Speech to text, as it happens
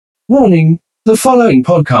Warning, the following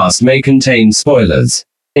podcast may contain spoilers.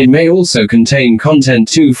 It may also contain content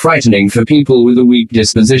too frightening for people with a weak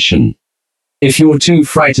disposition. If you're too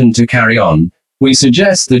frightened to carry on, we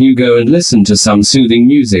suggest that you go and listen to some soothing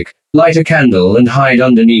music, light a candle and hide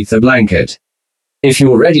underneath a blanket. If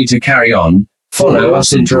you're ready to carry on, follow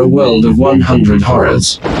us into a world of 100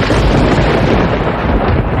 horrors.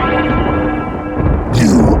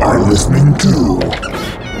 You are listening to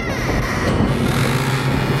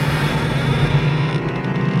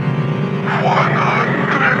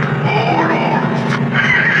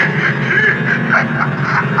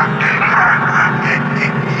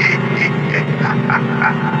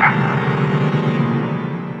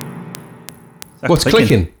What's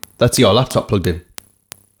clicking? That's your laptop plugged in.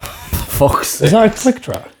 Fuck's Is that a click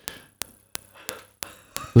track?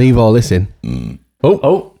 Leave all this in.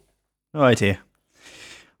 Oh, right here.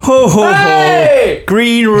 Ho, ho, ho.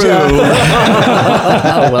 Green room.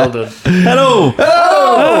 Well done. Hello.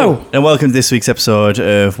 Hello. And welcome to this week's episode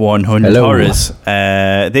of 100 Hello. Horrors.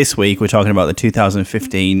 This week we're talking about the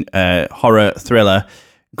 2015 horror thriller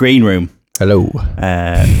Green Room. Hello.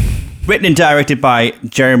 Written and directed by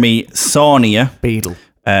Jeremy Saunier. Beetle.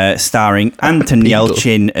 Starring Anton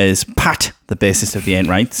Yelchin as Pat, the bassist of the Ain't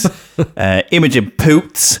Rights. Imogen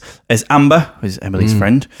Poots as Amber, who's Emily's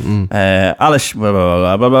friend. Alice,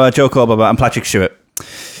 Joe Cole, and Patrick Stewart.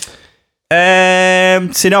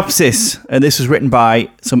 Synopsis. And this was written by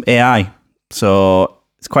some AI, so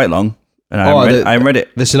it's quite long. And I read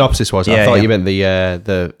it. The synopsis was. I thought you meant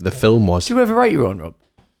the film was. Do you ever write your own, Rob?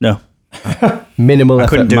 No. Minimal I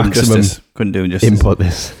couldn't effort, do maximum justice. Couldn't do justice. input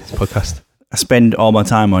this podcast. I spend all my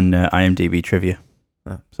time on IMDb trivia.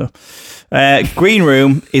 Green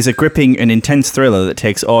Room is a gripping and intense thriller that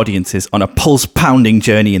takes audiences on a pulse-pounding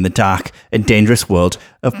journey in the dark and dangerous world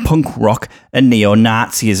of punk rock and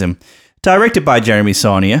neo-Nazism. Directed by Jeremy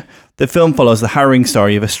Saunier, the film follows the harrowing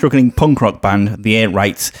story of a struggling punk rock band, the Ain't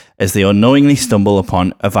Rights, as they unknowingly stumble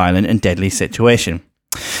upon a violent and deadly situation.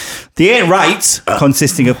 The Ain't Rights,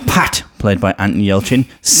 consisting of Pat, played by Anton Yelchin,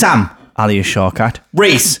 Sam, alias Shawkat,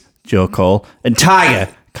 Reese, Joe Cole, and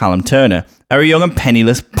Tiger, Callum Turner, are a young and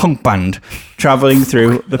penniless punk band travelling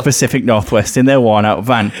through the Pacific Northwest in their worn-out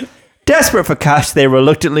van. Desperate for cash, they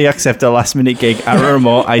reluctantly accept a last-minute gig at a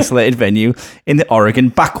remote, isolated venue in the Oregon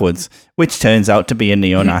backwoods, which turns out to be a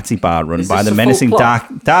neo-Nazi bar run by the menacing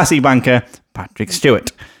Darcy banker, Patrick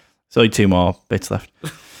Stewart. So 2 more bits left.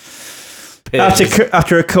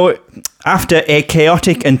 After a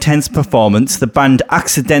chaotic and tense performance, the band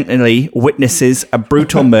accidentally witnesses a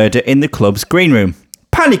brutal murder in the club's green room.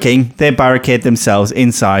 Panicking, they barricade themselves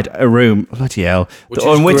inside a room, bloody hell,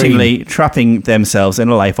 unwittingly trapping themselves in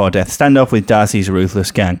a life or death standoff with Darcy's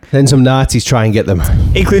ruthless gang. Then some Nazis try and get them.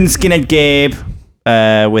 Including Skinhead Gabe,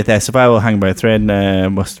 with their survival hang by a thread,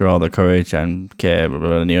 muster all their courage and care,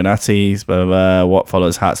 neo-Nazis, blah, blah, blah. What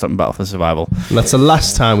follows heart-stopping battle for survival. And that's the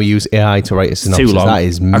last time we use AI to write a synopsis. Too long. That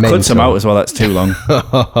is I mental. cut some out as well, that's too long.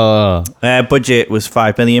 Budget was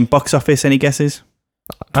 5 million. Box office, any guesses?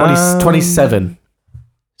 27.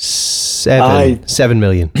 7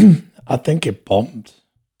 million. I think it bombed.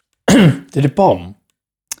 Did it bomb?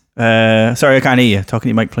 Sorry, I can't hear you. Talking to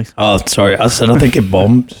your mic, please. Oh, sorry. I said I think it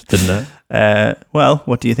bombed, didn't it? Well,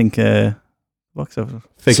 what do you think box office?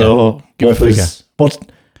 Figure. So, Give a figure.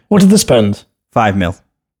 What did they spend? 5 mil.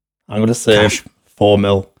 I'm going to say Cash. 4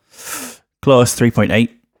 mil. Close, 3.8.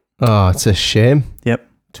 Oh, it's a shame. Yep.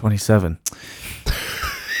 27.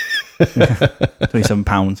 27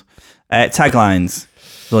 pounds. Taglines.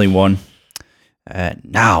 There's only one.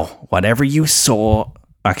 Now, whatever you saw...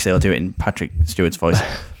 Actually, I'll do it in Patrick Stewart's voice.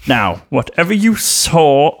 Now, whatever you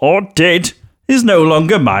saw or did is no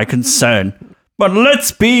longer my concern. But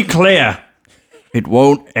let's be clear. It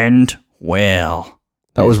won't end well.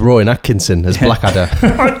 That was Rowan Atkinson as Blackadder.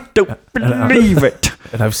 I don't believe it.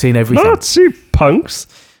 And I've seen everything. Nazi punks.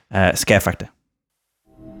 Scare factor.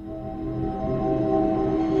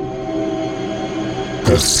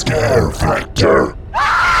 The Scare Factor.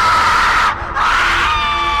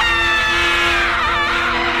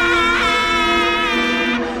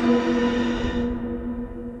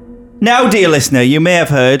 Now, dear listener, you may have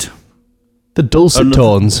heard The dulcet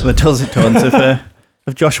tones. the dulcet tones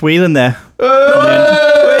of Josh Whelan there.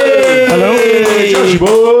 Hello, Josh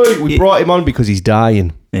boy. We brought him on because he's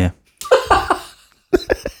dying. Yeah.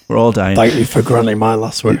 We're all dying. Thank you for granting my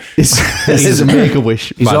last wish. This is a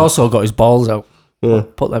make-a-wish. He's man. also got his balls out. Yeah.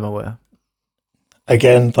 Put them away.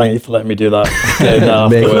 Again, thank you for letting me do that.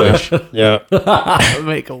 Make-a-wish. Yeah.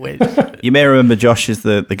 Make a wish. You may remember Josh as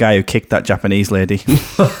the guy who kicked that Japanese lady.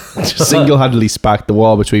 Single-handedly sparked the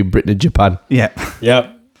war between Britain and Japan. Yeah.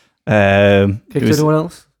 Yeah. Kicked anyone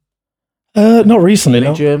else? Not recently, Any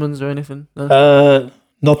no. Germans or anything? No?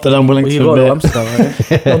 Not that I'm willing Well, to you go to admit. Amsterdam,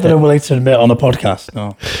 right? Not that I'm willing to admit on a podcast,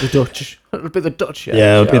 no. The Dutch. It'll be the Dutch.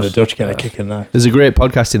 Yeah, it'll be the Yes. Dutch getting a kick in there. There's a great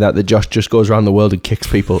podcast in that Josh just goes around the world and kicks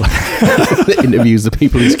people. Interviews the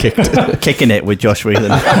people he's kicked. Kicking it with Josh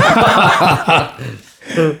Whelan.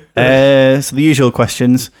 So the usual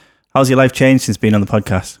questions. How's your life changed since being on the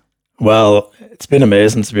podcast? Well, it's been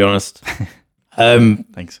amazing, to be honest.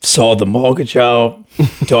 Thanks. Saw the mortgage out,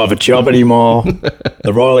 don't have a job anymore.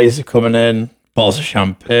 The Royalies are coming in, bottles of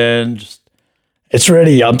champagne. Just, it's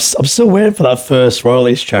really, I'm still waiting for that first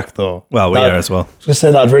Royalies check, though. Well, we That- are as well. I was going to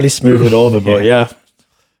say that'd really smooth it over, but yeah,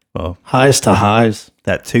 Well, highs to highs.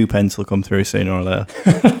 that 2 pence will come through sooner or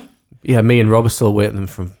later. Yeah, me and Rob are still waiting them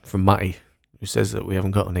from Matty, who says that we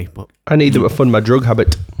haven't got any. But I need them to fund my drug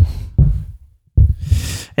habit.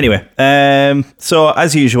 Anyway, so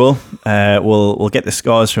as usual, we'll get the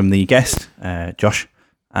scores from the guest, Josh,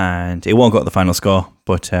 and it won't go to the final score,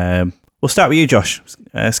 but we'll start with you, Josh.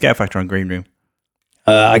 Scare factor on Green Room.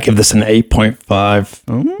 I give this an 8.5.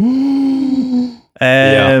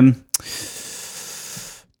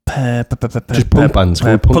 Just punk bands.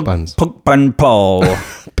 We're punk bands. Punk band Paul.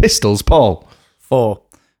 Pistols, Paul. 4.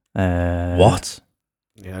 What?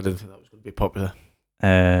 Yeah, I didn't think that was going to be popular.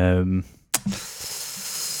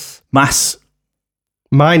 Mass.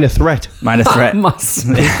 Minor threat. Minor threat. Mass.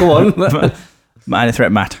 Go on. Minor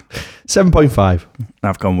threat, Matt. 7.5.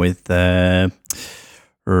 I've gone with Rancid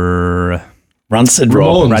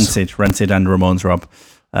Raw. Ramones. Rancid and Ramones Rob.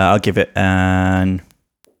 I'll give it an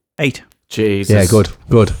 8. Jesus. Yeah,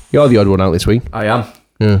 good. You're the odd one out this week. I am.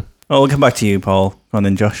 Yeah. Oh, we'll come back to you, Paul. Go on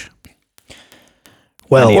then, Josh.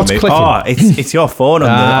 Well, Any what's move- clicking? Oh, it's your phone on the.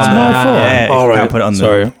 Ah. on It's the- my phone? Yeah, All you right. can't put it on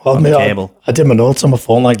Sorry. the, Well, on the me, cable. I did my notes on my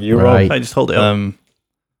phone like you, Right. Rob. I just hold it up.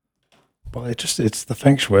 Well, it's the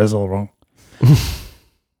feng shui is all wrong.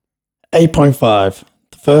 8.5.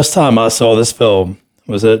 The first time I saw this film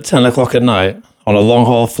was at 10 o'clock at night on a long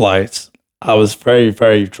haul flight. I was very,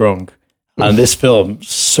 very drunk. And this film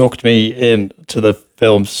sucked me into the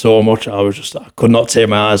film so much. I could not take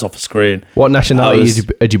my eyes off the screen. What nationality I was-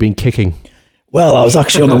 had you been kicking? Well, I was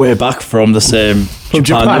actually on the way back from the same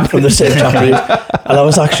Japan. from the same Japanese, and I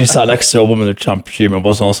was actually sat next to a woman who I presume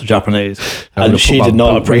was also Japanese, and she did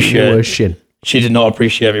not appreciate. Shin. She did not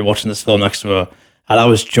appreciate me watching this film next to her, and I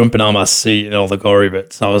was jumping on my seat and all the gory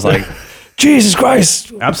bits. I was like, "Jesus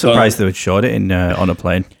Christ!" I'm surprised they would showed it in on a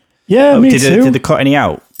plane. Yeah, me did too. Did they cut any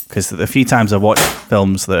out? Because a few times I've watched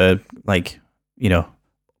films that are like,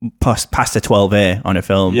 past a 12A on a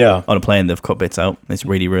film, Yeah. on a plane, they've cut bits out. It's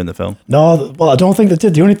really ruined the film. No, well, I don't think they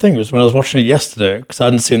did. The only thing was when I was watching it yesterday, because I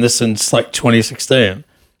hadn't seen this since like 2016.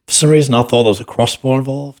 For some reason, I thought there was a crossbow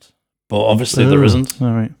involved, but obviously there isn't.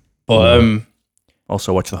 All right. But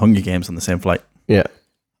Also watch the Hunger Games on the same flight. Yeah.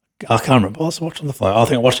 I can't remember what I was watching on the flight. I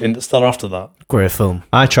think I watched Interstellar after that. Great film.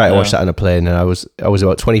 I tried to watch that on a plane, and I was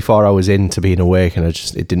about 24 hours into being awake, and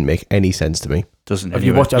it didn't make any sense to me. Doesn't Have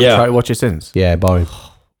you anyway. watched? Have you Yeah. tried to watch it since? Yeah, boring.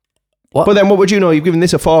 What? But then, what would you know? You've given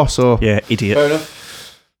this a 4, so Yeah, idiot.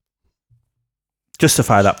 enough.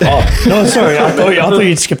 Justify that. Oh no, sorry. I thought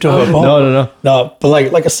you'd skipped over a part. no. No, but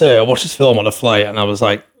like I say, I watched this film on a flight, and I was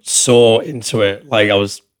like so into it. Like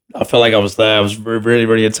I felt like I was there. I was really,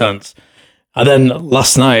 really intense. And then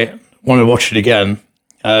last night, wanted to watch it again,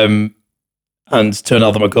 and turned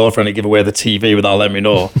out that my girlfriend had given away the TV without letting me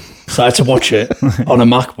know. So I had to watch it on a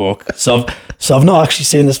MacBook. So I've not actually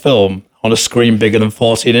seen this film on a screen bigger than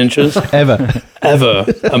 14 inches Ever. ever.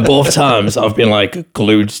 And both times I've been like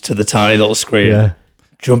glued to the tiny little screen, Yeah.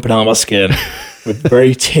 jumping out of my skin with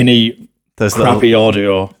very tinny, Those crappy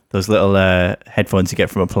audio. those little headphones you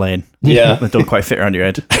get from a plane. Yeah. That don't quite fit around your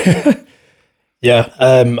head. Yeah,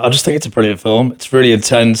 I just think it's a brilliant film. It's really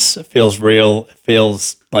intense. It feels real. It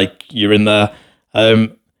feels like you're in there.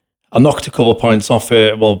 I knocked a couple of points off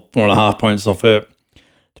it. Well, 1.5 points off it.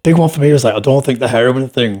 The big one for me was like, I don't think the heroin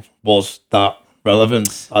thing was that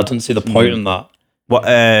relevant. I didn't see the point in that. What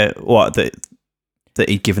that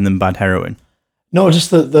he'd given them bad heroin? No, just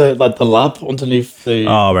the lab underneath the.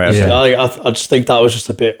 Oh, right, okay. I just think that was just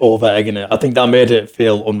a bit over egging it. I think that made it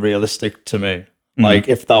feel unrealistic to me. Like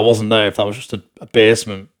if that wasn't there, if that was just a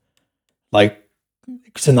basement, like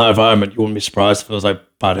because in that environment, you wouldn't be surprised if there was like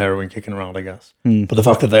bad heroin kicking around, I guess. But the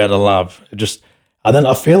fact that they had a lab, it just, and then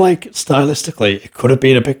I feel like stylistically, it could have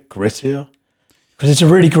been a bit grittier because it's a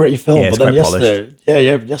really gritty film. Yeah, it's but then quite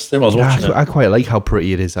yesterday, yesterday when I was watching it. I quite like how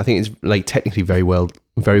pretty it is. I think it's like technically very well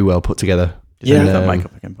put together. Yeah. And, That mic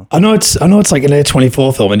up again, Paul. I know it's like an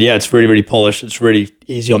A24 film, and yeah, it's really, really polished. It's really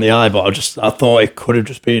easy on the eye, but I thought it could have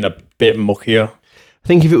just been a bit muckier. I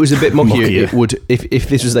think if it was a bit muckier, Muckier. it would. If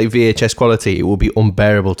this was like VHS quality, it would be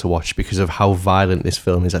unbearable to watch because of how violent this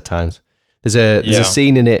film is at times. There's a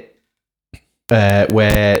scene in it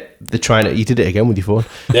where they're trying to. You did it again with your phone.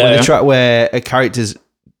 Where a character's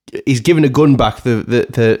he's given a gun back.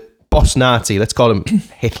 The boss Nazi, let's call him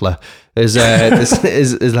Hitler, is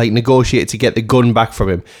like negotiated to get the gun back from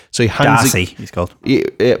him. So he hands Darcy, he's called.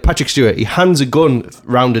 Patrick Stewart. He hands a gun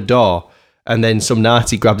round a door. And then some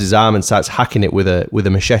Nazi grabs his arm and starts hacking it with a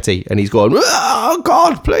machete, and he's going, "Oh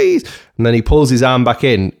God, please!" And then he pulls his arm back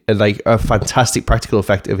in, and like a fantastic practical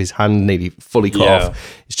effect of his hand nearly fully cut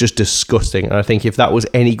off. It's just disgusting. And I think if that was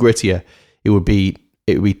any grittier, it would be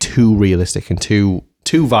too realistic and too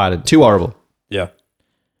violent, too horrible. Yeah,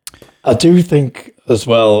 I do think as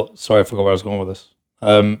well. Sorry, I forgot where I was going with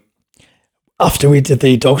this. After we did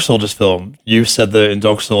the Dog Soldiers film, you said that in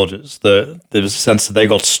Dog Soldiers that there was a sense that they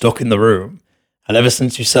got stuck in the room. And ever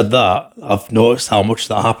since you said that, I've noticed how much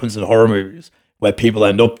that happens in horror movies where people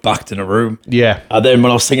end up backed in a room. Yeah. And then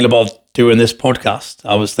when I was thinking about doing this podcast,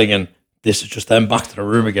 I was thinking, this is just them backed in a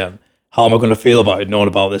room again. How am I going to feel about it, knowing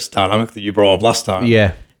about this dynamic that you brought up last time?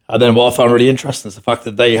 Yeah. And then what I found really interesting is the fact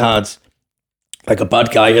that they had like a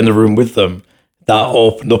bad guy in the room with them. That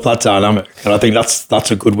opened up that dynamic, and I think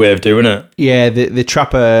that's a good way of doing it. Yeah, they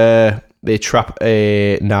trap a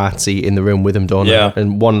Nazi in the room with him, don't they? Yeah.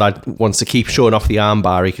 And one lad wants to keep showing off the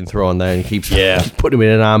armbar he can throw on there, and keeps putting him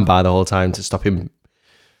in an armbar the whole time to stop him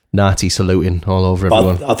Nazi saluting all over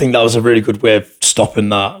everyone. But I think that was a really good way of stopping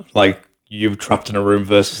that, like you trapped in a room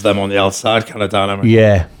versus them on the outside kind of dynamic.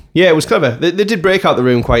 Yeah, it was clever. They did break out the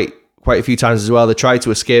room quite a few times as well. They tried to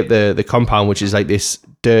escape the compound, which is like this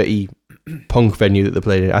dirty punk venue that they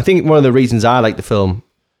played in. I think one of the reasons I like the film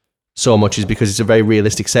so much is because it's a very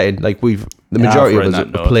realistic setting. Like the majority of us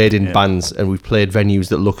have played in bands, and we've played venues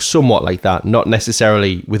that look somewhat like that, not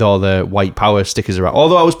necessarily with all the white power stickers around.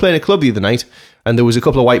 Although I was playing a club the other night, and there was a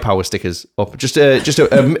couple of white power stickers up. Just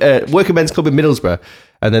a working men's club in Middlesbrough,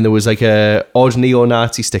 and then there was like a odd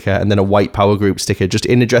neo-Nazi sticker, and then a white power group sticker just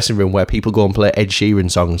in a dressing room where people go and play Ed Sheeran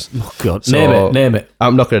songs. Oh God, name it.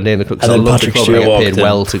 I'm not going to name the club because I And then love the Patrick club and I Stewart get paid walked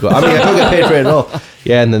well to go. I mean, I don't get paid for it at all.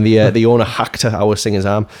 Yeah, and then the owner hacked our singer's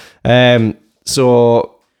arm.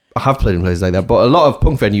 So I have played in places like that, but a lot of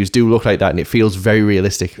punk venues do look like that, and it feels very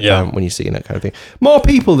realistic when you're seeing that kind of thing. More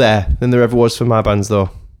people there than there ever was for my bands, though.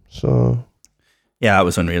 So Yeah, that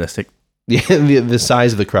was unrealistic. yeah, the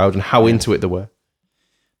size of the crowd and how into it they were.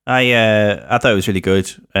 I thought it was really good.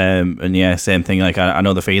 And yeah, same thing. Like I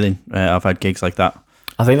know the feeling. I've had gigs like that.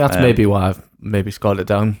 I think that's maybe why I've maybe scored it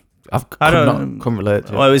down. Couldn't relate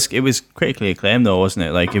to it. Well, it was critically acclaimed though, wasn't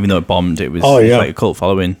it? Like even though it bombed, it was, Oh, it was yeah. like a cult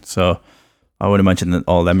following. So I would imagine that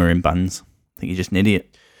all of them are in bands. I think you're just an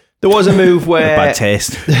idiot. There was a move where Bad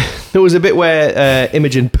taste. there was a bit where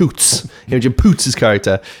Imogen Poots'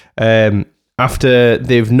 character, after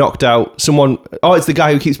they've knocked out someone, it's the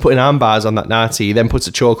guy who keeps putting arm bars on that Nazi, he then puts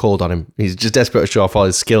a chokehold on him. He's just desperate to show off all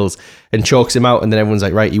his skills and chokes him out, and then everyone's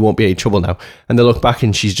like, right, you won't be any trouble now. And they look back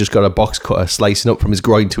and she's just got a box cutter slicing up from his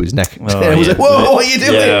groin to his neck. Oh, and I was yeah. like, whoa, what are you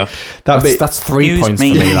doing? Yeah. That's 3 Excuse points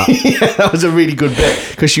me. for me. That. Yeah, that was a really good bit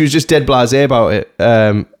because she was just dead blasé about it.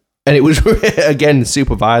 And it was, again,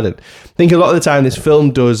 super violent. I think a lot of the time this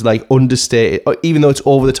film does like understate it, even though it's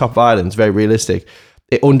over the top violence, very realistic,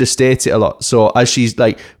 it understates it a lot. So as she's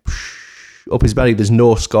like up his belly, there's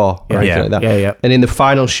no score or anything like that. Yeah. And in the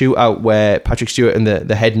final shootout where Patrick Stewart and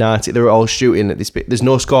the head Nazi, they're all shooting at this bit, there's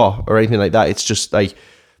no score or anything like that. It's just like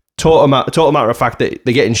total matter of fact that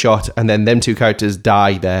they're getting shot and then them two characters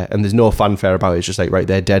die there and there's no fanfare about it. It's just like, right,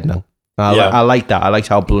 they're dead now. I like that. I liked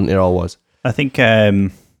how blunt it all was. I think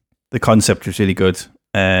the concept was really good,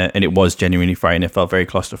 and it was genuinely frightening. It felt very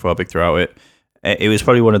claustrophobic throughout it. It was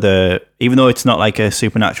probably one of the, even though it's not like a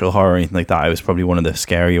supernatural horror or anything like that, it was probably one of the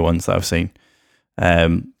scarier ones that I've seen.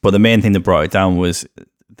 But the main thing that brought it down was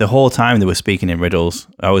the whole time they were speaking in riddles.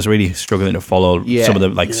 I was really struggling to follow some of the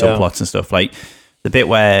subplots and stuff. Like the bit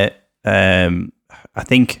where I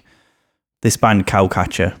think this band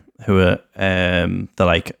Cowcatcher, who are they're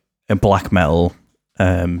like a black metal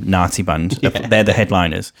Nazi band. They're the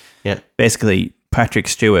headliners. Yeah. Basically, Patrick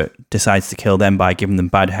Stewart decides to kill them by giving them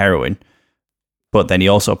bad heroin, but then he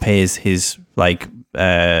also pays his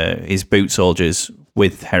boot soldiers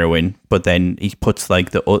with heroin. But then he puts like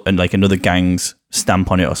another gang's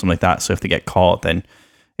stamp on it or something like that. So if they get caught, then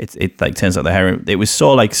it like turns out the heroin. It was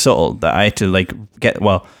so like subtle that I had to like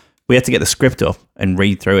we had to get the script up and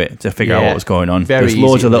read through it to figure out what was going on. There's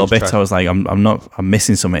loads of little bits. I was like, I'm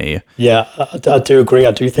missing something here. Yeah, I do agree.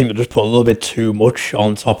 I do think they just put a little bit too much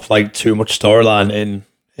on top, like too much storyline in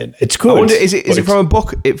It's good. I wonder, is it but from a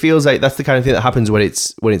book? It feels like that's the kind of thing that happens when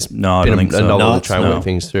it's No, I been don't think a so. novel No, to try and no. work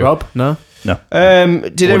things through. Rob, no. No. Did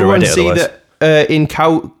Would've everyone read it see otherwise.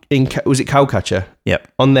 that was it Cowcatcher? Yep.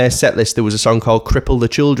 On their set list, there was a song called "Cripple the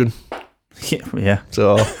Children." Yeah.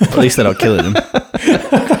 So At least they're not killing them.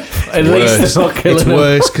 At least it's not killing it's him.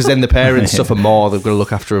 worse because then the parents suffer more. They've got to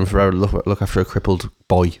look after him forever. Look after a crippled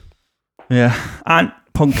boy. Yeah. And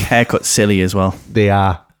Punk haircut silly as well. They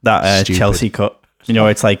are That stupid. Chelsea cut. You know,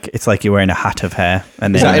 it's like you're wearing a hat of hair,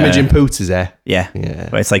 and Is then that Imogen Poots' hair? Yeah. Yeah.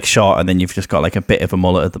 Where it's like short, and then you've just got like a bit of a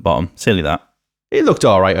mullet at the bottom. Silly that. It looked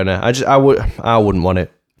all right on her. I wouldn't want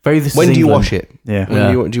it. Very this When is do you England. wash it? Yeah.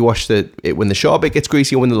 Do you wash when the short bit gets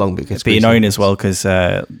greasy or when the long bit gets It'd be greasy? annoying as well because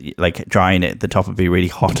like drying it, the top would be really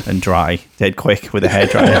hot and dry, dead quick with a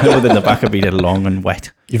hairdryer, but then the back would be dead long and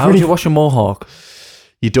wet. How would you wash a mohawk?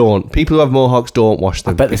 You don't. People who have mohawks don't wash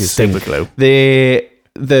them. I bet they because stink.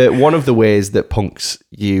 the one of the ways that punks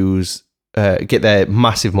use get their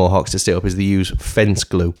massive mohawks to stay up is they use fence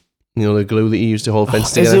glue. You know the glue that you use to hold fence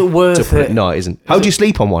Is together. it worth it? No, it isn't. How do you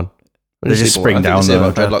sleep on one? How do They you just sleep on spring one? I think down the same though.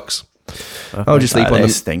 about dreadlocks. How would you sleep on They them?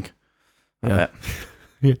 stink. Yeah.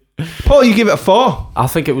 Paul, you give it a 4. I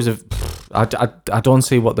think it was I don't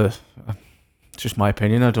see what the. It's just my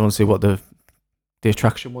opinion. I don't see what the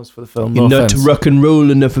attraction was for the film. You're No not offense. rock and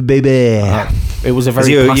roll enough, baby. It was a Because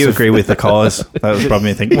very you passive. agree with the cause. That was probably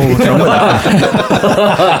me thinking, well, what's wrong with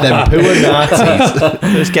that? Them poor Nazis.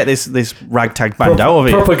 Let's get this ragtag band out of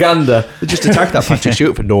it. propaganda. They just attacked that Patrick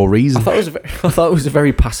Stewart for no reason. I thought it was a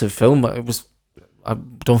very passive film. It was. I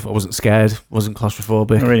wasn't scared. Wasn't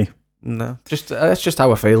claustrophobic. Not really. No, just that's just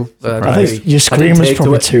how I feel. I think your screen was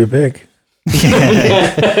probably too big. You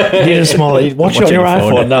need a smaller. Watch it on your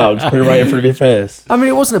iPhone now. Just put it right in front of your face. I mean,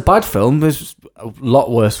 it wasn't a bad film. There's a lot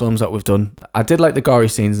worse films that we've done. I did like the gory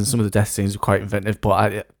scenes and some of the death scenes were quite inventive, but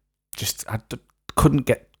I couldn't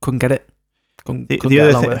get it. Couldn't The get other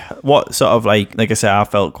along thing, with it. what sort of like I said, I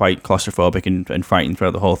felt quite claustrophobic and frightened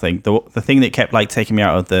throughout the whole thing. The thing that kept like taking me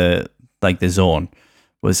out of the zone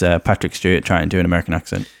was Patrick Stewart trying to do an American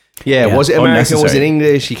accent. Yeah, was it American? Was it Unnecessary.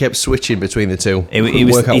 English? He kept switching between the two. He Couldn't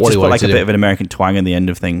was work out he what just put wanted like to a do. bit of an American twang in the end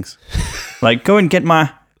of things, like go and get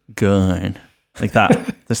my gun, like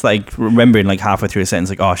that. Just like remembering like halfway through a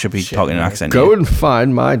sentence, like oh, I should be talking in an accent. Go here. and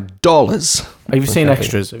find my dollars. Have you seen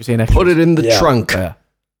extras? Have you seen extras? Put it in the Yeah. trunk. Yeah.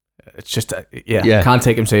 It's just Yeah. Can't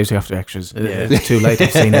take him seriously after extras. It's too late.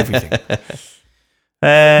 I've seen everything.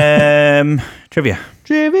 Trivia.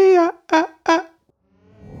 Trivia.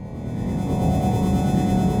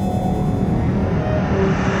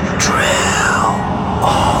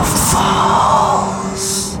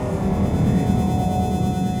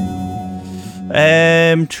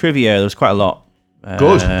 Trivia. There was quite a lot.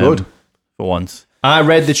 Good. For once. I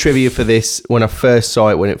read the trivia for this when I first saw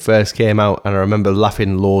it when it first came out, and I remember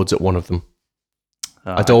laughing loads at one of them.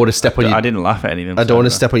 I don't want to step on you. I didn't laugh at any of them. I don't want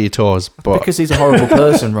to so- step on your toes, but Because he's a horrible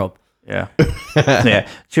person, Rob. Yeah. Yeah.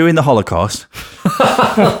 During the Holocaust.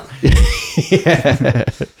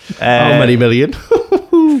 how many million?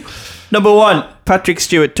 Number 1, Patrick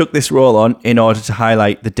Stewart took this role on in order to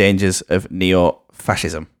highlight the dangers of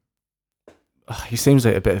neo-fascism. He seems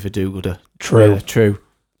like a bit of a do-gooder. True. Yeah, true.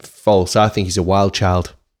 False. I think he's a wild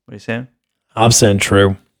child. What are you saying? I'm saying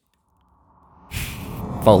true.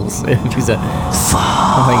 False. I think he's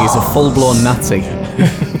a full-blown Nazi.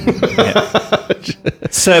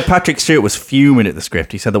 Sir Patrick Stewart was fuming at the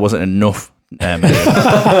script. He said there wasn't enough. He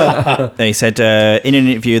said in an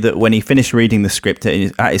interview that when he finished reading the script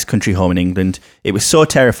at his country home in England, it was so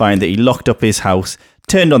terrifying that he locked up his house,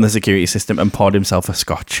 turned on the security system, and poured himself a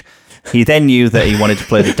scotch. He then knew that he wanted to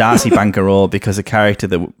play the Darcy banker role because a character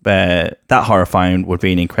that horrifying would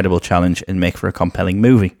be an incredible challenge and make for a compelling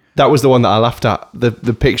movie. That was the one that I laughed at. The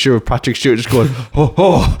picture of Patrick Stewart just going,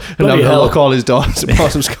 oh, and Bloody having a hell. look all his doors and pour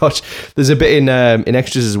some scotch. There's a bit in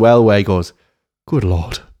extras as well where he goes, good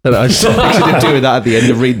Lord. And I just pictured him doing that at the end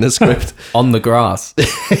of reading the script. On the grass.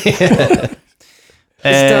 Is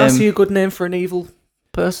Darcy Um, a good name for an evil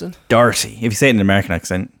person? Darcy, if you say it in an American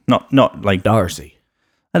accent, not like Darcy.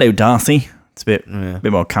 hello Darcy. It's a bit Yeah.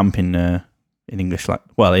 bit more camp in English, like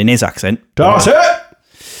well in his accent. Darcy!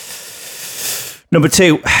 Number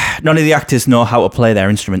 2, none of the actors know how to play their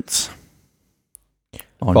instruments.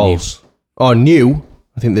 Or False. Oh, new?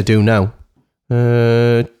 I think they do now.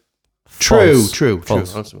 True.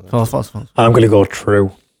 False. False. I'm going to go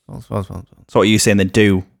true. False. So what are you saying? They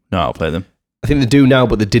do know how to play them? I think they do now,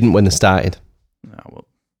 but they didn't when they started. Oh, well.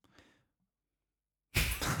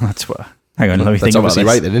 That's what. Hang on, let me That's think about obviously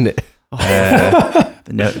this. right then, isn't it?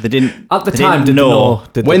 No, they didn't. At the they time, didn't know.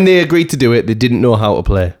 When they agreed to do it, they didn't know how to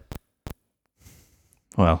play.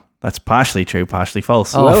 Well, That's partially true, partially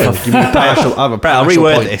false. Oh, Well, fuck. give me a partial. I have a Right, I'll partial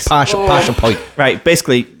reword point. this. Partial point. Right,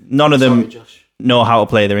 basically, none of them know how to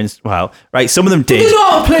play their instrument. Well, right, some of them Did did. they know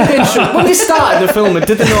how to play an instrument? When they started the film,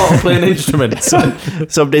 did they know how to play an instrument?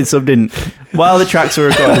 Some did, some didn't. While the tracks were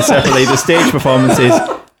recorded separately, the stage performances,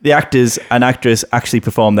 the actors and actress actually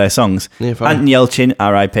performed their songs. Yeah, fine. Anton Yelchin,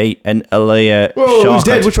 R.I.P., and Alia Whoa, who's Shawkat.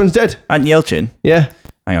 dead? Which one's dead? Anton Yelchin. Yeah.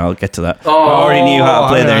 Hang on, I'll get to that. I already knew how to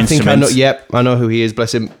play their I think I know. instruments. Yep, I know who he is.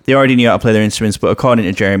 Bless him. They already knew how to play their instruments, but according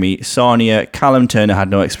to Jeremy, Sonia, Callum Turner had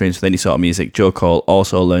no experience with any sort of music. Joe Cole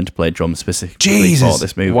also learned to play drums specifically for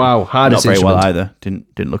this movie. Wow, hardest Not very well instrument. either.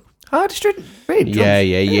 Didn't look. Hardest read. Yeah.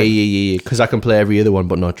 Because I can play every other one,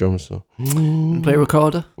 but not drums. So Play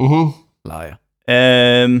recorder. Liar.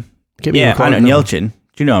 Get me Yeah, recorded Anton now. Yelchin.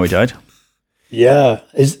 Do you know how he died? Yeah.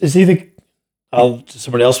 Is he the... Does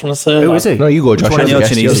somebody else want to say Who that? is he? No, you go, Josh. Anton You're the Yelchin,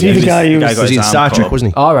 guest. he's Is he the guy who got was- Was he his in arm Star cut Trek, off.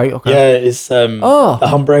 wasn't he? All right, okay. Yeah, it's the Oh.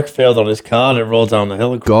 handbrake failed on his car and it rolled down the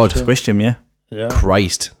hill. and God. crushed him. Squished him, yeah. Yeah.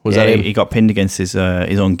 Christ. Was Yeah, that him? he got pinned against his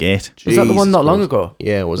own gate. Was that the one Jesus not long Christ. ago?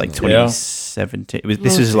 Yeah, it was Like like 2017. This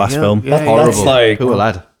was his last Yeah, film. yeah, That- yeah. That's like Poor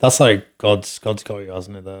lad. that's like God's got you,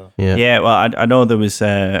 hasn't it? There. Yeah. Yeah, well, I know there was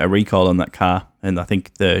a recall on that car, and I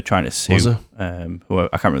think they're trying to sue. Was there? Who I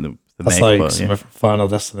can't remember the That's make, like but, some yeah. Final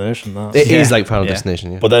Destination. That. It is Yeah. like Final Yeah.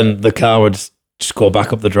 Destination, yeah. But then the car would just go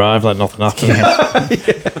back up the drive like nothing happened.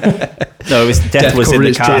 No, his death was in covered the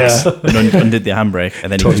his car tracks. and undid the handbrake,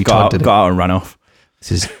 and then he Totally just got taunted. out and ran off.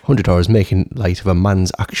 This is $100 making light of a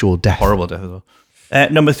man's actual death. Horrible death as well.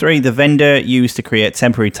 Number 3, the vendor used to create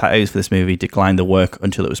temporary tattoos for this movie declined the work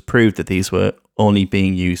until it was proved that these were only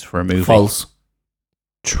being used for a movie. False.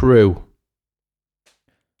 True.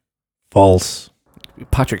 False.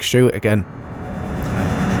 Patrick Stewart again.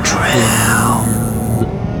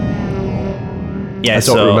 Yeah, I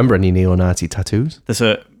don't so remember any neo-Nazi tattoos. there's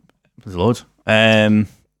loads.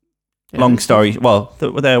 Long story. Well,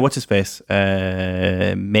 what's his face?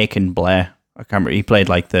 Macon Blair. I can't remember. He played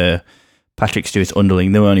like the Patrick Stewart's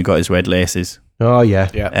underling. They only got his red laces. Oh,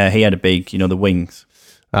 yeah. He had a big, the wings.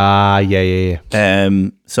 Yeah.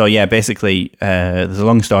 So yeah, basically, there's a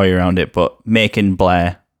long story around it, but Macon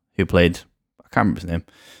Blair, who played, I can't remember his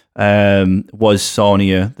name, was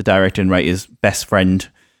Sonia, the director and writer's best friend,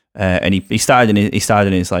 and he started in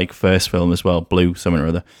his like first film as well, Blue, something or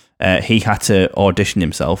other. He had to audition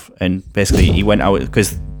himself, and basically he went out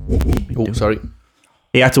because Oh, sorry.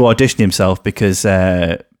 he had to audition himself because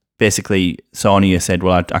basically Sonia said,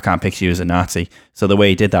 well, I can't picture you as a Nazi. So the way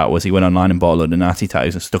he did that was he went online and bought a load of Nazi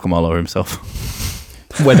tattoos and stuck them all over himself.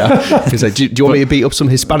 He's like, do you want me to beat up some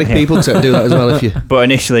Hispanic people? Because I can do that as well if you... But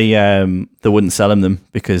initially, they wouldn't sell him them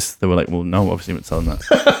because they were like, well, no, obviously we wouldn't sell them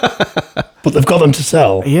that. But they've got them to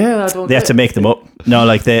sell. Yeah, I don't They had to make them up. No,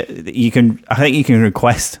 like I think you can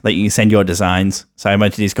request, like you can send your designs. So I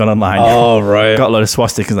imagine he's gone online, Oh, right. got a lot of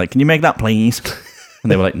swastikas, like, can you make that please?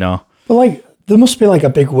 And they were like, no. But like, there must be like a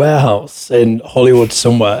big warehouse in Hollywood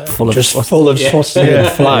somewhere, full of swastika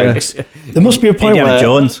flags. There must be a point Indiana where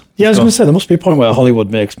Jones. Yeah, I was going to say there must be a point where Hollywood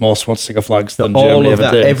makes more swastika flags than All Germany of ever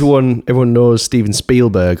that. did. Everyone knows Steven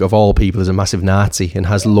Spielberg, of all people, is a massive Nazi and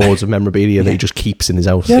has loads of memorabilia that he just keeps in his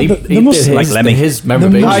house. Yeah, He, but he there must did like his, Lemmy. his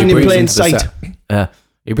memorabilia. Hiding he in brings plain them to the sight. set. Yeah,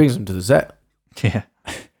 he brings them to the set. Yeah.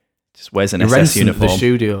 Just wears an He rents SS them to the uniform.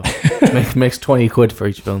 studio. makes 20 quid for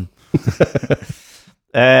each film.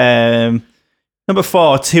 Number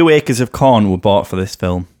 4, 2 acres of corn were bought for this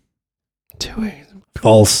film.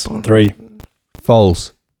 False. 3.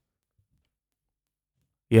 False.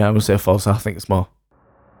 Yeah, I'm going to say false. I think it's more.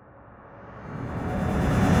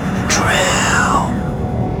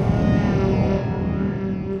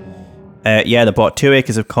 Yeah, they bought 2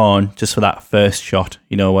 acres of corn just for that first shot,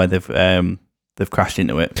 where they've crashed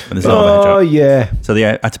into it. And there's an overhead Oh, shot. yeah. So they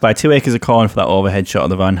had to buy 2 acres of corn for that overhead shot of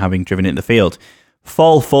the van having driven into the field.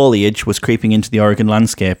 Fall foliage was creeping into the Oregon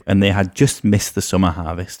landscape, and they had just missed the summer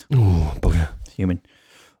harvest. Oh, bugger. Human.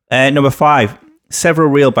 Number 5, several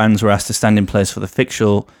real bands were asked to stand in place for the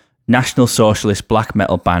fictional National Socialist black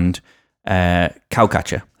metal band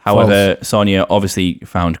Cowcatcher. However, Sonia obviously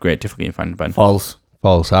found great difficulty in finding the band. False.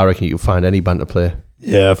 False. I reckon you can find any band to play.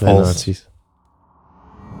 Yeah, Play false. Nazis.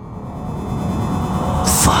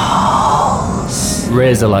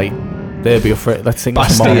 Razorlight. They'd be afraid. Let's sing some more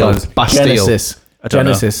Bastille. bands. Bastille. Genesis. I don't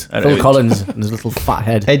know. Genesis. I don't Phil know. Collins and his little fat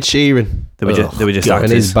head. Ed Sheeran. They were just And his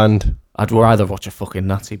actors. band. I'd rather watch a fucking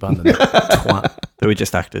Nazi band than a twat. They were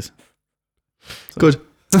just actors. Good.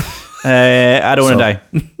 I don't want to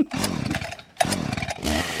die.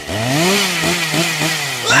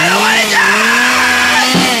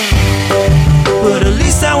 But at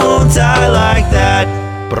least I won't die like that.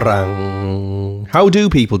 Brang. How do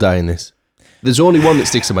people die in this? There's only one that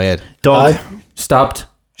sticks in my head. Dog. Stabbed.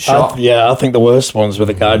 Shot. I think the worst ones where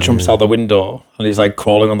the guy jumps out the window and he's like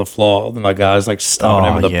crawling on the floor, and that guy's like stabbing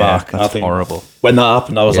him in the back. That's I think horrible. when that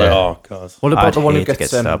happened, I was Yeah. like, oh god. What about I'd the one who hate to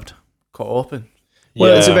gets get stabbed. cut open?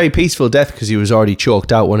 Well, it's a very peaceful death because he was already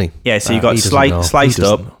choked out, wasn't he? Yeah, so you He got doesn't know. sliced He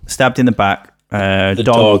doesn't up, know. stabbed in the back.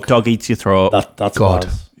 dog. Dog eats your throat. That's God.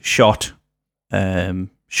 bad. Shot.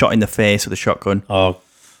 Shot in the face with a shotgun. Oh,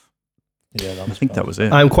 yeah, that was I think that was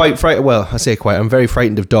it. I'm quite frightened. Well, I say quite. I'm very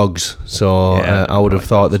frightened of dogs. So Yeah, I would have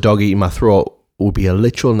thought the dog eating my throat would be a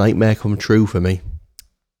literal nightmare come true for me.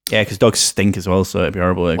 Yeah, because dogs stink as well, so it'd be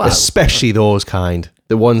horrible. Especially those kind.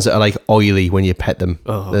 The ones that are like oily when you pet them.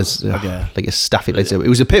 Oh, There's yeah. like a staffy. It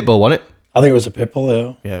was a pit bull, wasn't it? I think it was a pit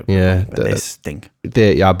bull. Yeah. Yeah. Yeah. But they stink.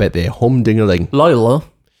 I bet they're humdingling. Lola,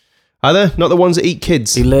 Are they? Not the ones that eat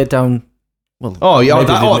kids? he laid down. Well, Oh, yeah. maybe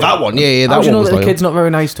they- That one. Yeah, How that do you one know was that the loyal. kid's not very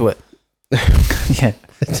nice to it? Yeah.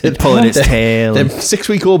 Pulling its tail. Them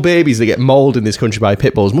 6-week-old babies that get mauled in this country by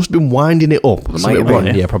pit bulls must have been winding it up. might Something have been, wrong.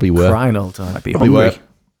 yeah. Yeah, probably were. Crying all the time. Might be Probably hungry. were.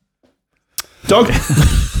 Dog.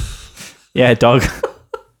 Yeah, dog.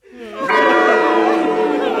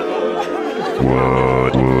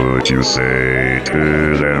 What would you say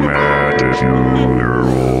to them at the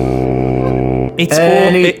funeral? It's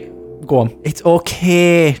Go on. it's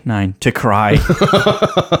okay, Nine, to cry.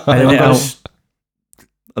 Anyone got,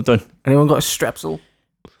 I'm done. anyone got a strepsil?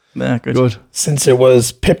 Yeah, good. Good. Since it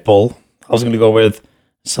was pit bull, I was going to go with.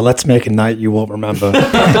 So let's make a night you won't remember.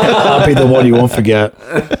 I'll be the one you won't forget.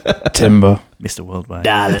 Timber. Mr. Worldwide.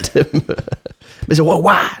 Mr.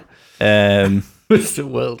 Worldwide. Mr.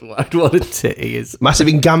 Worldwide, what a tit he is. Massive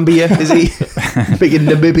in Gambia, is he? Big in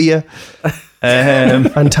Namibia.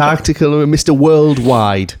 Antarctica, Mr.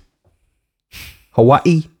 Worldwide.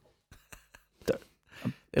 Hawaii.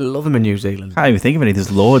 They love him in New Zealand. Can't even think of any.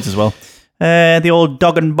 There's loads as well. The old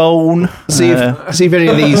dog and bone. See if any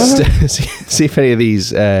of these. see if any of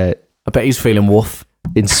these I bet he's feeling woof.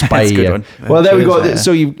 inspire That's a good you. one. Well, there we Cheers, go. mate.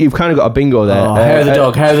 So you've kind of got a bingo there. Oh, hair of the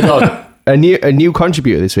dog, hair of the dog. A new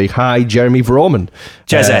contributor this week. Hi, Jeremy Vroman.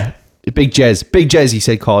 Jezzy. Big Jez, he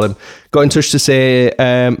said, call him. Got in touch to say,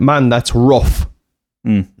 man, that's rough.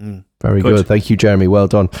 Very good. Thank you, Jeremy. Well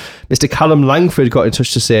done. Mr. Callum Langford got in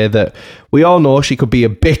touch to say that we all know she could be a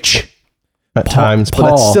bitch at times, but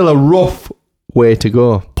that's still a rough way to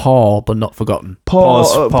go. Poor, but not forgotten.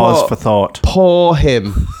 Pause for thought. Pour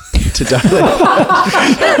him to die.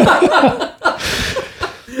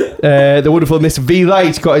 The wonderful Miss V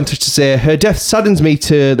Light got in touch to say her death saddens me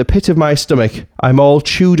to the pit of my stomach. I'm all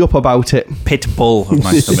chewed up about it. Pit bull of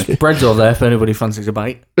my stomach. Bread's over there if anybody fancies a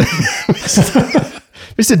bite.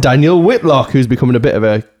 Mr. Daniel Whitlock, who's becoming a bit of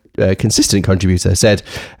a consistent contributor, said,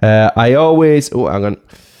 I always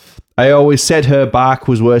said her bark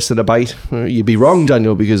was worse than a bite. You'd be wrong,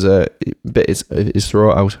 Daniel, because it bit his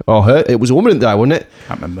throat out. Oh, it was a woman that died, wasn't it?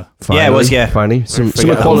 Can't remember. Finally, Yeah, it was, yeah. Finally. Some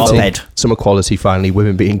forget that equality. moped. Some equality, finally.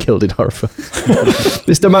 Women being killed in horror.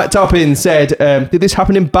 Mr. Matt Toppin said, did this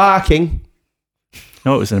happen in Barking?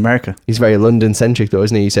 No, it was in America. He's very London-centric, though,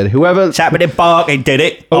 isn't he? He said, whoever... It's happened in Barking, did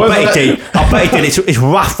it? I bet he did. It's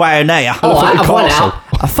rough round there. Oh, I I went out.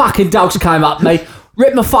 A fucking dog's came up me,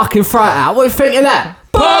 ripped my fucking throat out. What are you thinking of that?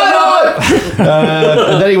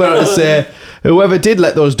 And then he went on to say, whoever did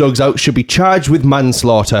let those dogs out should be charged with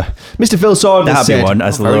manslaughter. Mr. Phil Saunders That'd be said... one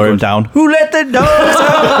as they lower him down. Who let the dogs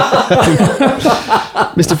out?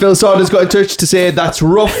 Mr. Phil Saunders got in touch to say that's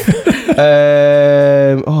rough.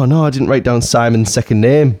 Oh no, I didn't write down Simon's second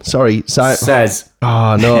name. Sorry, Says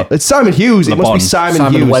Oh no, it's Simon Hughes. It must be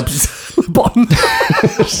Simon Hughes. Webb's bottom.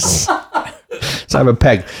 Simon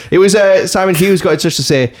Pegg. It was Simon Hughes got in touch to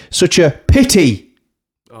say such a pity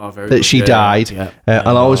that she died. Yeah.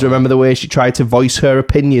 I'll always remember the way she tried to voice her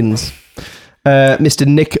opinions. Mr.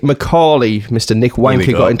 Nick Macaulay, Mr. Nick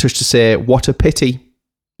Wanker got in touch to say what a pity.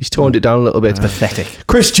 He's toned it down a little bit. Pathetic.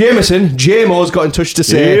 Chris Jameson, JMO's got in touch to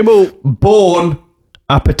say born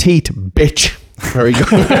appetit bitch. Very good.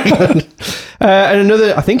 Very good. And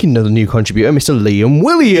another new contributor, Mr. Liam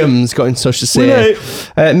Williams, got in touch to say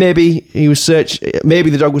maybe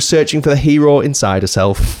the dog was searching for the hero inside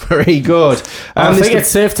herself. Very good. I think it's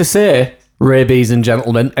safe to say, rabies and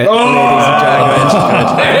gentlemen. Ladies and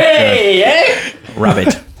gentlemen.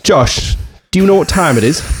 Rabbit. Josh, do you know what time it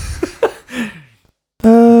is?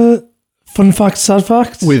 Fun fact, sad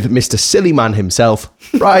fact. With Mr. Silly Man himself,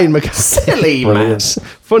 Ryan McCann. Silly man.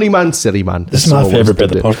 Funny man, silly man. This is my favourite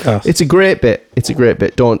bit of the podcast. It's a great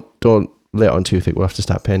bit. Don't later on too thick. We'll have to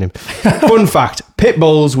start paying him. Fun fact, pit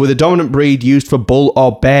bulls were the dominant breed used for bull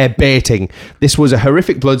or bear baiting. This was a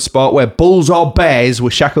horrific blood sport where bulls or bears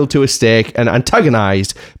were shackled to a stake and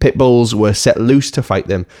antagonized. Pit bulls were set loose to fight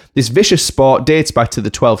them. This vicious sport dates back to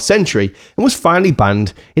the 12th century and was finally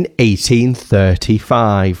banned in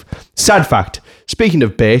 1835. Sad fact, speaking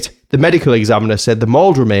of bait, the medical examiner said the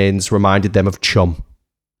mauled remains reminded them of chum.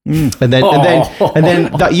 And then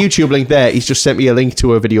that YouTube link there, he's just sent me a link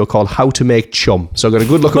to a video called How to Make Chum. So I got a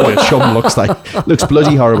good look at what chum looks like. Looks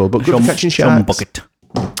bloody horrible, but good for catching Chum sharks. bucket.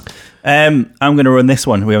 I'm going to run this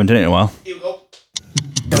one. We haven't done it in a while.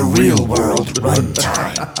 The real world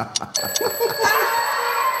runtime.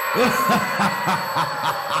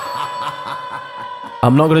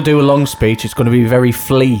 I'm not going to do a long speech. It's going to be very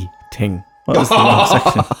fleeting. What was the wrong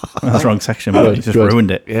section? That was the wrong section, but you just ruined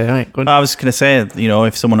it. Yeah, right. Good. I was going to say,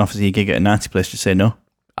 if someone offers you a gig at a Nazi place, just say no.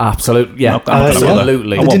 Absolutely. Yeah, I'm not gonna bother.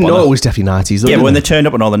 absolutely. I didn't know it was definitely Nazis. Though, Yeah, but did when they? they turned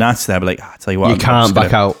up and all the Nazis there, I'd be like, I tell you what, You I'm can't just back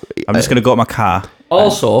gonna- out. I'm just going to go to my car.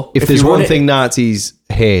 Also, If there's you run one it- thing Nazis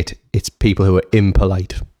hate, it's people who are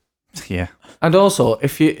impolite. Yeah. and also,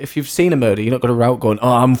 if you've seen a murder, you're not going to route going,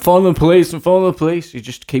 "Oh, I'm following the police. I'm following the police." You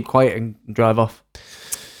just keep quiet and drive off.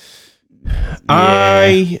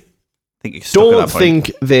 I think you're stuck at don't that point.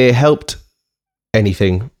 think they helped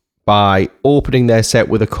anything by opening their set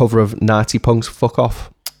with a cover of Nazi Punk's "Fuck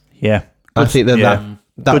Off." Yeah. I think that Good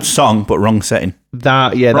that song, but wrong setting.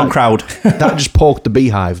 that Wrong crowd. that just poked the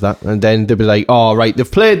beehive. That, and then they'd be like, "Oh, right, they've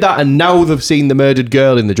played that, and now they've seen the murdered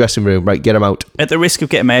girl in the dressing room. Right, get them out." At the risk of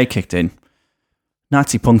getting my head kicked in,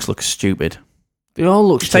 Nazi punks look stupid. They all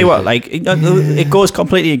look. Tell you what, like it goes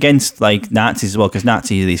completely against like Nazis as well, because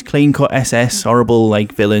Nazis are these clean cut SS horrible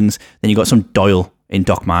like villains. Then you got some Doyle in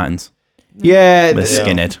Doc Martens Yeah, with a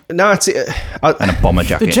skinhead Nazi. and a bomber the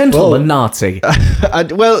jacket. gentleman Nazi.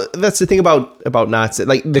 Well, that's the thing about Nazi,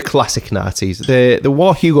 like the classic Nazis. The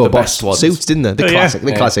wore Hugo Boss best ones. suits, didn't they? The Oh, classic, yeah.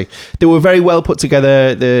 the classic. They were very well put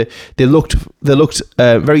together. They looked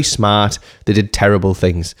very smart. They did terrible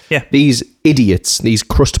things. Yeah. These idiots, these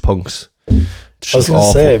crust punks. I was going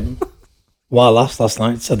to say, while last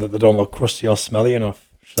night said that they don't look crusty or smelly enough.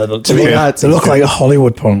 So they look like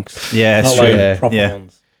Hollywood punks. Yeah, it's not true. like proper Yeah.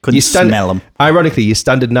 ones. Couldn't smell them. Ironically, your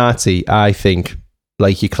standard Nazi, I think,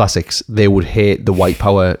 like your classics, they would hate the white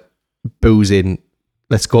power boozing.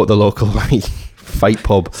 Let's go to the local fight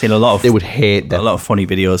pub. Seen a lot of They would hate a them. lot of funny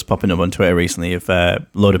videos popping up on Twitter recently of a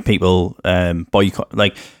load of people boycott,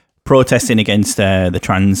 like protesting against the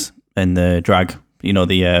trans and the drag. You know,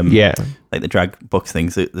 the Yeah. like the drag book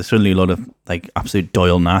things. There's suddenly a lot of like absolute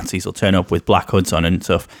Doyle Nazis will turn up with black hoods on and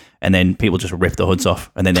stuff, and then people just rip the hoods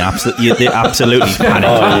off, and then they absolutely panic.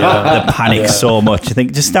 They panic so much. I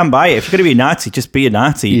think just stand by it. If you're gonna be a Nazi, just be a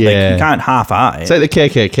Nazi. Yeah. Like you can't half-heart it. It's like the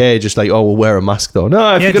KKK, just like, oh, we'll wear a mask though.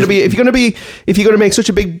 No, if Yeah, you're gonna make such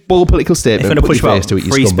a big bold political if statement, you're gonna put push your about face to it,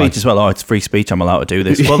 you free scumbag. speech as well. Oh, it's free speech. I'm allowed to do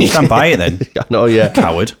this. Well, stand by it then, No, yeah,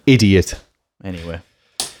 coward. idiot. Anyway,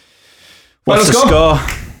 what's the Final score?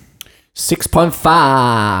 6.5.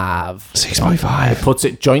 6.5. It puts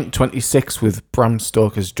it joint 26 with Bram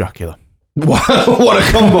Stoker's Dracula. Wow, what a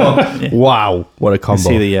combo! Wow, what a combo!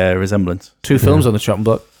 See the resemblance. 2 films on the chopping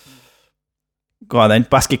block. Go on then.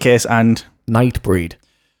 Basket case and Nightbreed.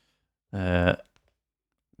 uh,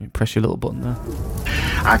 You press your little button there.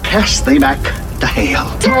 I cast thee back to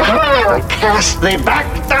hell. I cast thee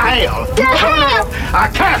back to hell. I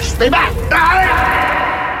cast thee back to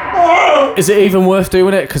hell. Is it even worth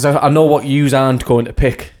doing it? Because I know what yous aren't going to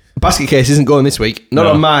pick. Basket case isn't going this week. Not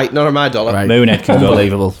on my dollar. Right. Moonhead can go.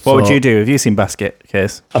 Unbelievable. What would So, you do? Have you seen Basket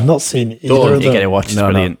Case? I've not seen either Don't. of You get to them. watch. It's No,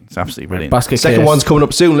 no. brilliant. It's absolutely brilliant. Basket Second case. one's coming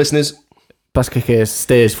up soon, listeners. Basket case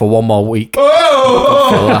stays for one more week.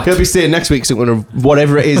 Oh, he'll be staying next week, so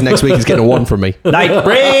whatever it is next week is getting a 1 from me.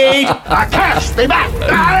 Nightbreed. I cast thee back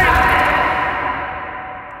to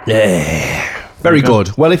hell. Very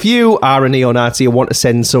good. Well, if you are a neo-Nazi and want to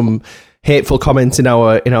send some hateful comments in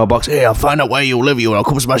our box, hey, I'll find out where you live, and I'll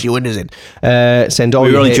come smash your windows in. Send all We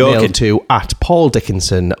were your only hate mail joking. to @Paul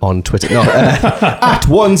Dickinson on Twitter. No,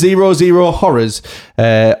 @100horrors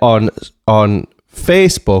on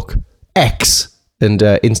Facebook, X, and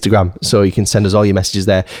Instagram. So you can send us all your messages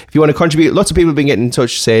there. If you want to contribute, lots of people have been getting in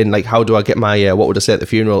touch saying, like, how do I get my what would I say at the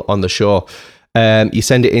funeral on the show? You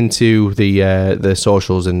send it into the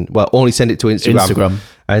socials, and well, only send it to Instagram.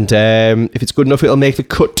 And if it's good enough, it'll make the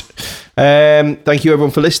cut. Thank you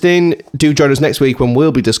everyone for listening. Do join us next week when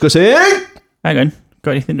we'll be discussing. Hang on.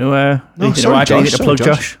 Got anything to anything sorry, to add? Josh, Anything to sorry, plug, Josh.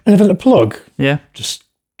 Josh? Anything to plug? Yeah. Just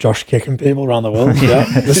Josh kicking people around the world. Yeah.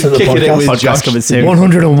 Listen to the Kicking it with podcast. Josh. Podcast coming soon.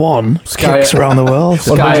 101 Sky- kicks around the world.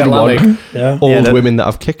 Sky 101. Atlantic. Yeah. Old Yeah, women that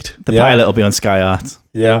I've kicked. The Yeah. pilot will be on Sky Art.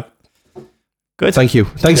 Yeah. Good. Thank you.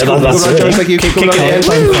 Thanks. Yeah, for that's coming on, it. Joe. Thank you. Keep Coming on kicking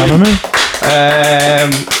again.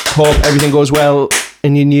 it. Hope everything goes well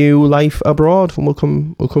in your new life abroad, and we'll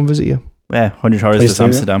come visit you. Yeah, 100 Hours Please to do,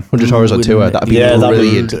 Amsterdam. 100 hours on tour. That'd be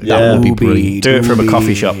brilliant. That would be brilliant. Do it from a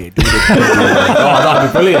coffee shop. Oh, that'd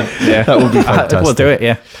be brilliant. Yeah. That would be fantastic. We'll do it,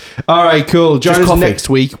 yeah. All right, cool. Join Just us coffee. next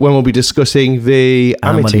week when we'll be discussing the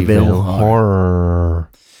Amityville Amityville horror.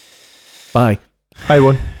 Bye. Hi,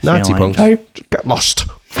 everyone. Nazi like- punks. Get lost.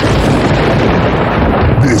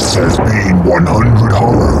 This has been 100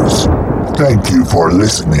 Horrors. Thank you for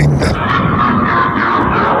listening.